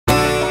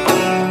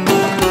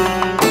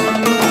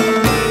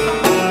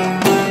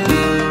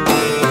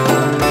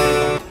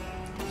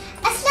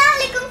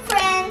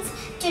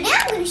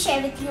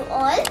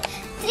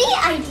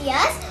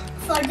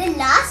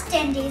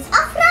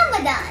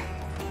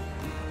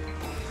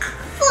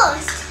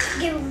First,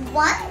 give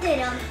 1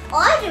 dirham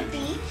or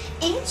rupee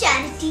in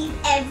charity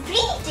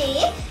every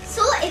day. So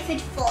if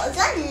it falls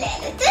on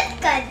Laylatul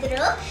Qadr,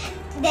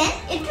 then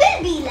it will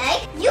be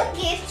like you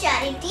gave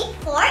charity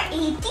for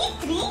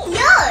 83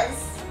 years.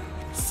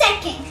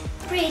 Second,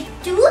 pray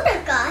 2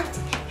 rakat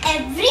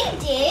every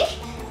day.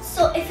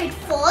 So if it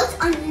falls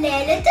on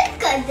Laylatul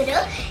Qadr,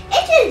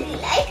 it will be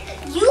like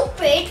you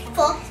prayed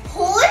for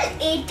whole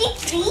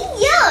 83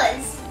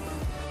 years.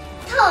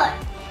 Third,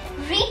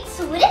 read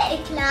Surah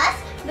Ikhlas,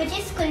 which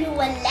is Qul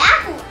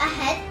Huwallahu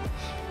Ahad,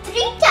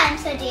 3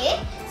 times a day.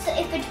 So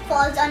if it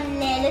falls on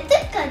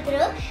Laylatul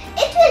Qadr,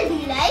 it will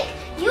be like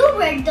you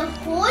read the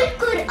whole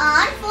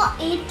Quran for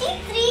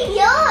 83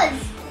 years.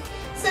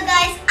 So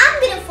guys, I'm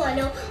gonna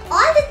follow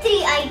all the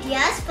 3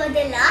 ideas for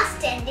the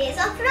last 10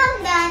 days of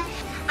Ramadan.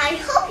 I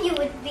hope you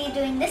would be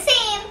doing the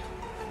same.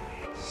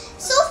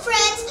 So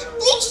friends,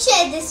 please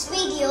share this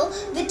video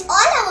with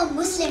all our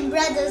Muslim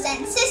brothers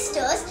and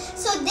sisters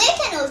so they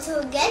can also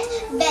get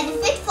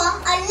benefit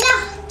from Allah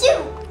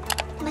too.